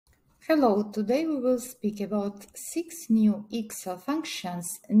Hello, today we will speak about 6 new Excel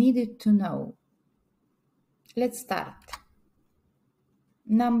functions needed to know. Let's start.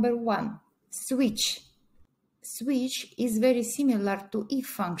 Number 1, switch. Switch is very similar to if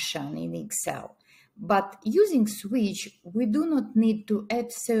function in Excel, but using switch we do not need to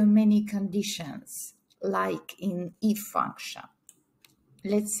add so many conditions like in if function.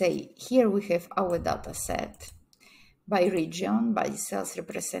 Let's say here we have our data set by region, by sales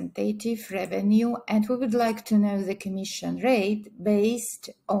representative, revenue, and we would like to know the commission rate based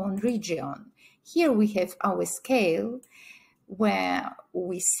on region. Here we have our scale where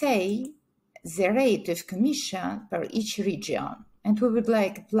we say the rate of commission per each region, and we would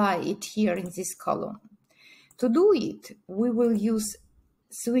like to apply it here in this column. To do it, we will use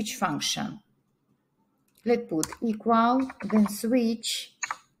switch function. Let's put equal, then switch.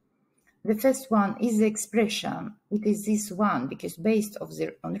 The first one is the expression. It is this one because based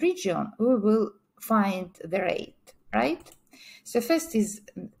on region, we will find the rate, right? So first is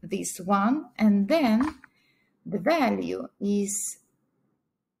this one, and then the value is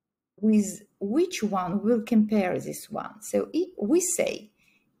with which one we'll compare this one. So if we say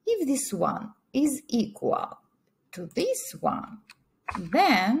if this one is equal to this one,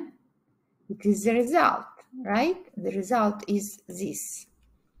 then it is the result, right? The result is this.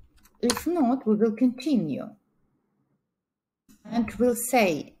 If not, we will continue and we'll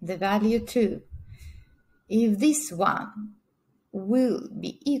say the value 2. If this one will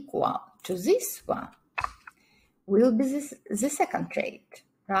be equal to this one, will be the second rate,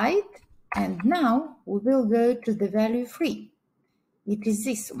 right? And now we will go to the value 3. It is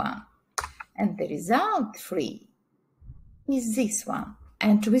this one. And the result 3 is this one.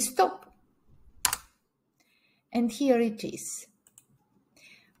 And we stop. And here it is.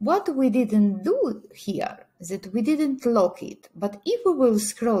 What we didn't do here is that we didn't lock it, but if we will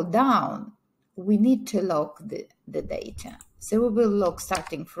scroll down, we need to lock the data. So we will lock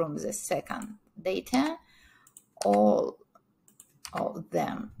starting from the second data, all of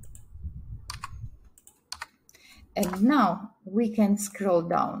them. And now we can scroll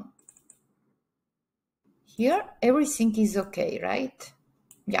down. Here, everything is okay, right?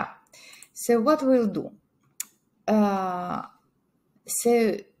 Yeah. So what we'll do?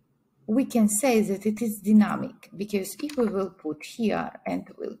 So we can say that it is dynamic because if we will put here and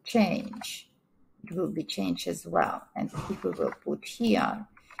will change, it will be changed as well. And if we will put here,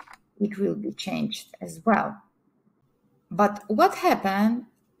 it will be changed as well. But what happens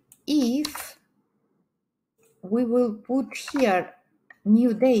if we will put here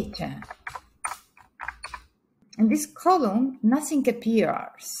new data? In this column, nothing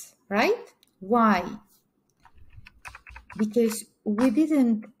appears, right? Why? Because we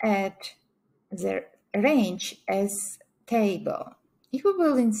didn't add the range as table. If we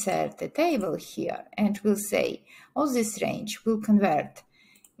will insert a table here and we'll say, all this range will convert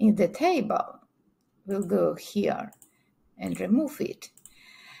in the table, we'll go here and remove it.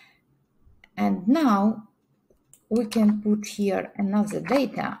 And now we can put here another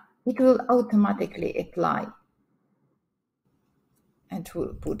data. It will automatically apply. And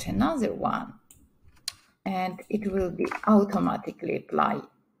we'll put another one. And it will be automatically applied.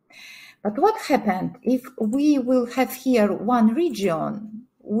 But what happened if we will have here one region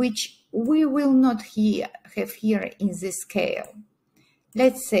which we will not have here in the scale?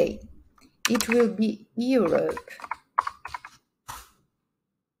 Let's say it will be Europe.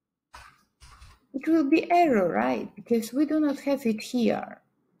 It will be error, right? Because we do not have it here.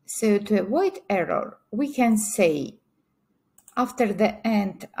 So to avoid error, we can say after the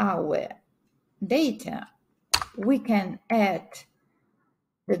end our data, we can add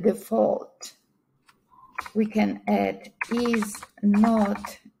the default. We can add is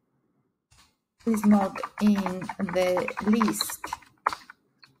not in the list.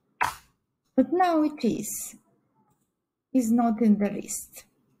 But now it is not in the list.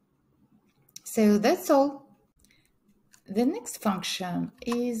 So that's all. The next function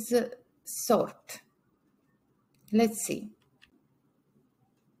is sort. Let's see.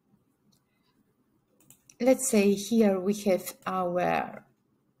 Let's say here we have our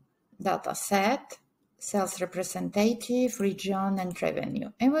data set, sales representative, region, and revenue.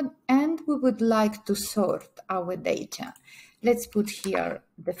 And we would like to sort our data. Let's put here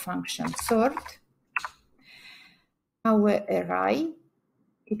the function sort. Our array,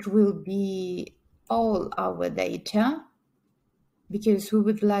 it will be all our data because we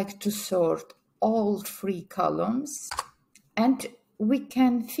would like to sort all 3 columns, and we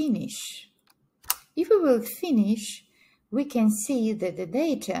can finish. If we will finish, we can see that the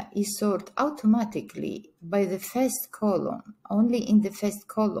data is sorted automatically by the first column. Only in the first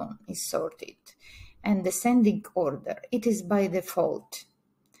column is sorted. And descending order, it is by default.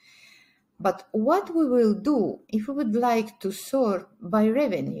 But what we will do if we would like to sort by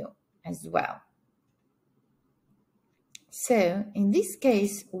revenue as well. So in this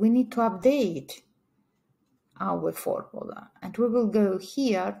case, we need to update our formula, and we will go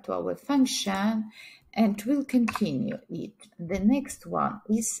here to our function and we'll continue it. The next one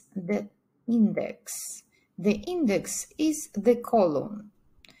is the index. The index is the column,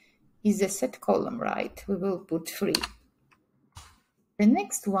 is a set column, right? We will put 3. The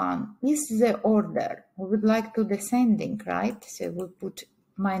next one is the order. We would like to descending, right? So we'll put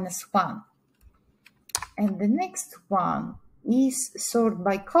 -1. And the next one is sort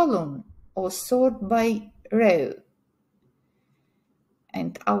by column or sort by row.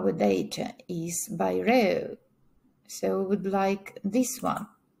 And our data is by row. So we would like this one,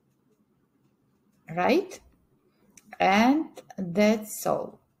 right? And that's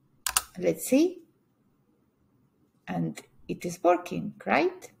all. Let's see. And it is working,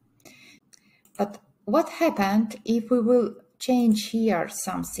 right? But what happened if we will change here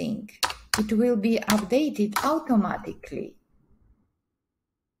something? It will be updated automatically.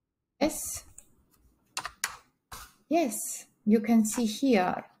 Yes. Yes, you can see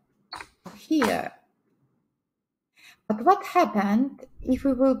here. But what happened if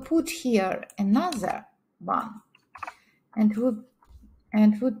we will put here another one and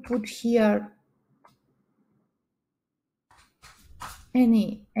would put here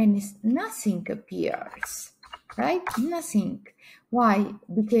nothing appears, right? Nothing. Why?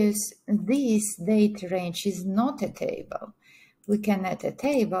 Because this data range is not a table. We can add a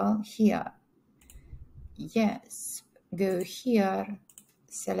table here. Yes, go here,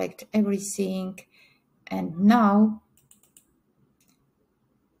 select everything, and now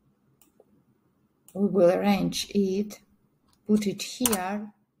we will arrange it, put it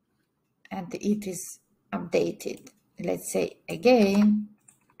here, and it is updated. Let's say again,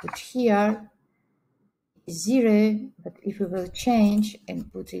 put here 0, but if we will change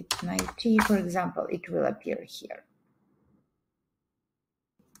and put it 90, for example, it will appear here.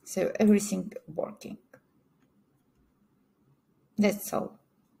 So everything working. That's all.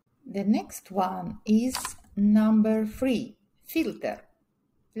 The next one is number 3, filter.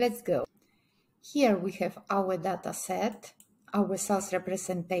 Let's go. Here we have our data set, our sales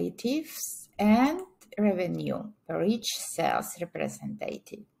representatives, and revenue per each sales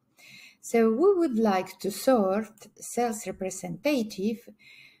representative. So we would like to sort sales representative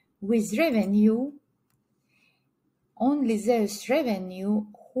with revenue, only those revenue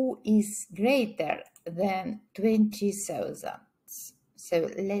who is greater than 20,000. So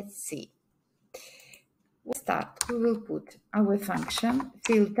let's see. We'll start. We will put our function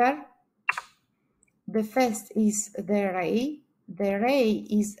filter. The first is the array. The array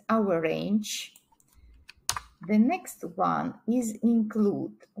is our range. The next one is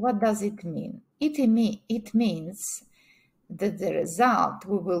include. What does it mean? It means that the result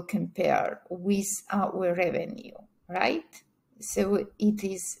we will compare with our revenue, right? So it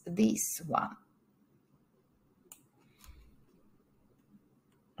is this one.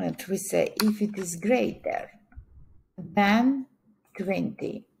 And we say if it is greater than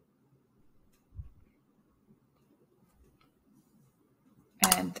 20.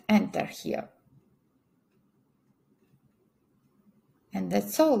 And enter here. And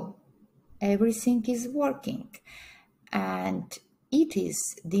that's all. Everything is working. And it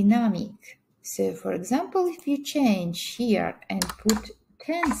is dynamic. So for example, if you change here and put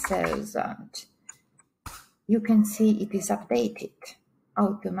 10,000, you can see it is updated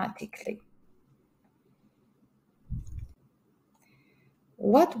automatically.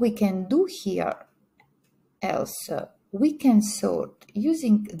 What we can do here also, we can sort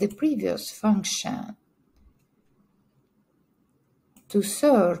using the previous function to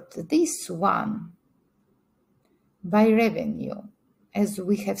sort this one by revenue, as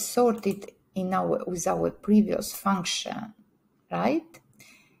we have sorted with our previous function, right?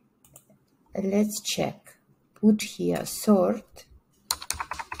 Let's check. Put here sort,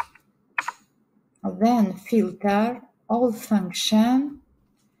 then filter, all function,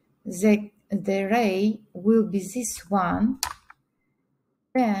 the array will be this one.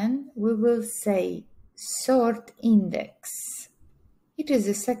 Then we will say sort index. It is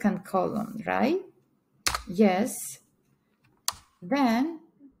the second column, right? Yes. Then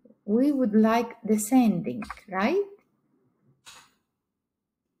we would like descending, right?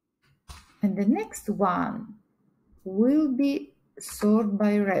 And the next one will be sort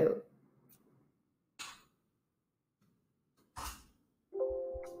by row.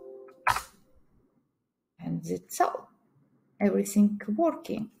 And that's all. Everything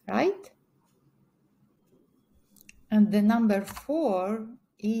working, right? And the number 4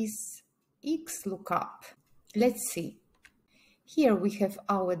 is Xlookup. Let's see. Here we have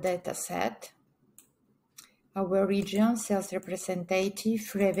our data set, our region, sales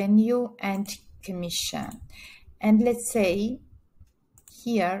representative, revenue, and commission. And let's say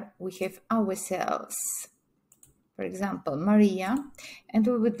here we have our sales, for example, Maria, and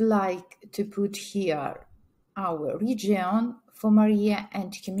we would like to put here our region for Maria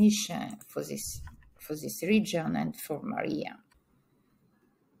and commission for this region and for Maria.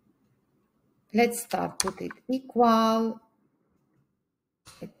 Let's start put it equal,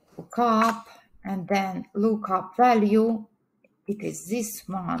 look up, and then lookup value. It is this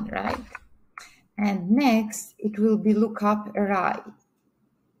one, right? And next it will be lookup array.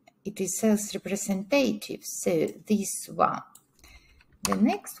 It is sales representative, so this one. The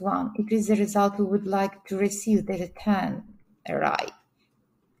next one, it is the result we would like to receive, the return array.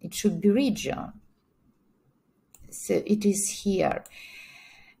 It should be region. So it is here.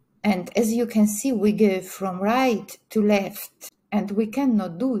 And as you can see, we go from right to left, and we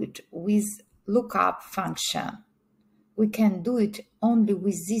cannot do it with lookup function. We can do it only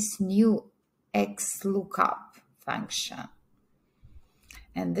with this new Xlookup function.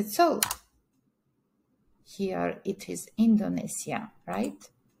 And that's all. Here it is Indonesia, right?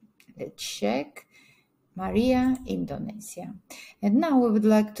 Let's check. Maria, Indonesia. And now we would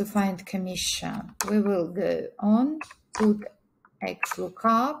like to find commission. We will go on, put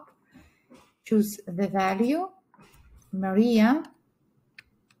Xlookup, choose the value, Maria,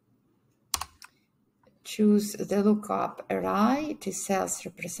 choose the lookup array, it is sales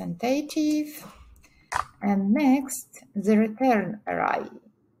representative, and next the return array,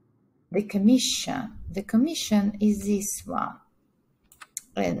 the commission. The commission is this one.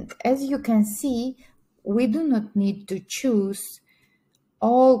 And as you can see, we do not need to choose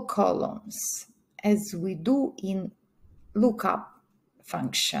all columns as we do in lookup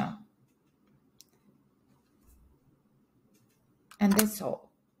function. And that's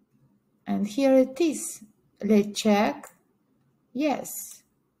all. And here it is. Let's check. Yes,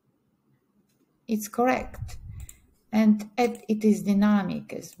 it's correct. And it is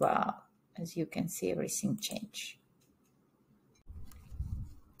dynamic as well. As you can see, everything changed.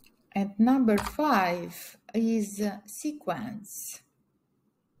 And number 5 is sequence.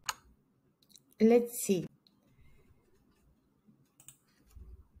 Let's see.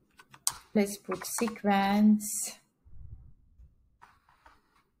 Let's put sequence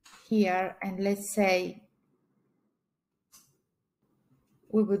here, and let's say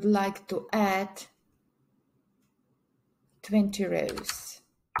we would like to add 20 rows.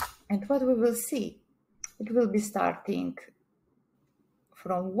 And what we will see, it will be starting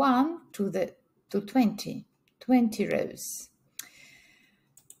from 1 to 20 rows.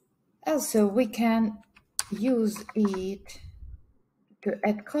 Also, we can use it to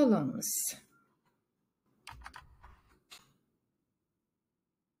add columns.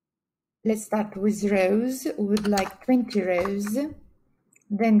 Let's start with rows. We would like 20 rows,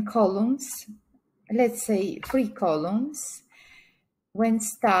 then columns. Let's say 3 columns. Then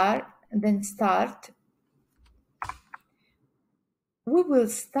start. We will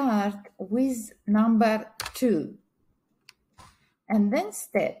start with number 2. And then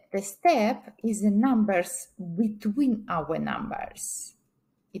step. The step is the numbers between our numbers.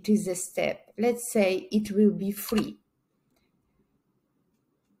 It is a step. Let's say it will be 3.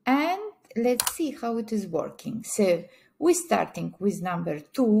 And let's see how it is working. So we're starting with number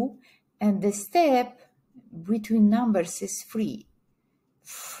 2, and the step between numbers is 3.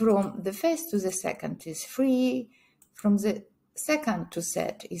 From the first to the second is 3. From the second to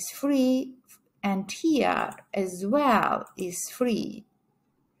third is 3. And here as well is 3,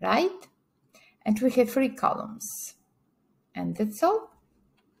 right? And we have 3 columns. And that's all.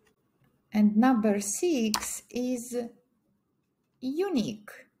 And number 6 is unique.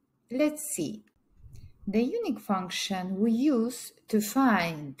 Let's see. The unique function we use to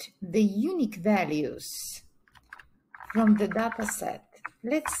find the unique values from the data set.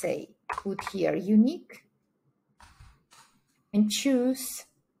 Let's say put here unique and choose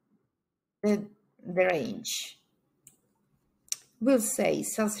the range. We'll say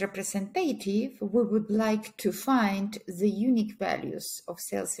sales representative. We would like to find the unique values of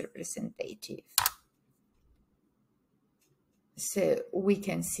sales representative. So we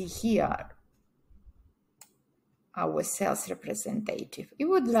can see here our sales representative. We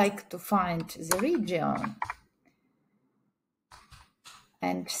would like to find the region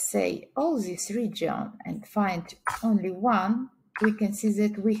and say all this region and find only one. We can see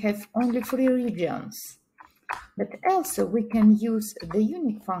that we have only 3 regions. But also we can use the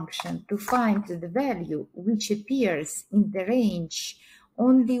unique function to find the value which appears in the range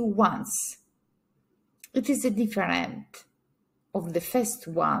only once. It is different of the first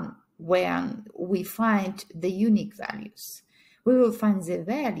one when we find the unique values. We will find the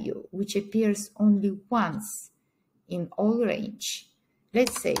value which appears only once in all range.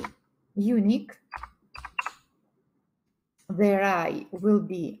 Let's say unique, where I will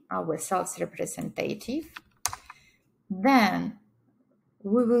be our self-representative. Then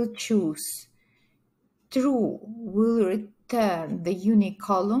we will choose true will return the unique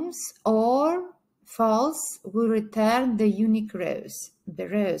columns, or false will return the unique rows. The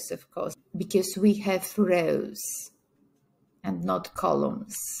rows, of course, because we have rows and not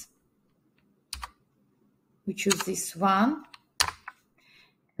columns. We choose this one.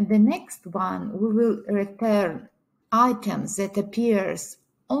 And the next one, we will return items that appears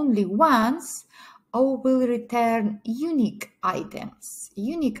only once, or will return unique items.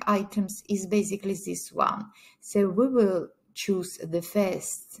 Unique items is basically this one. So we will choose the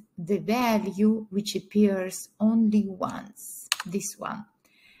first, the value which appears only once, this one,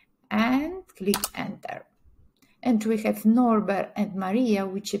 and click enter. And we have Norbert and Maria,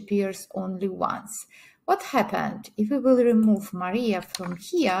 which appears only once. What happened if we will remove Maria from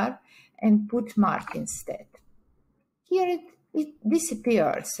here and put Mark instead? Here it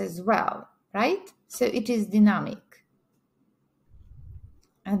disappears as well, right? So it is dynamic.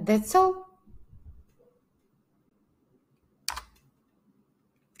 And that's all.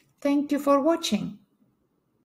 Thank you for watching.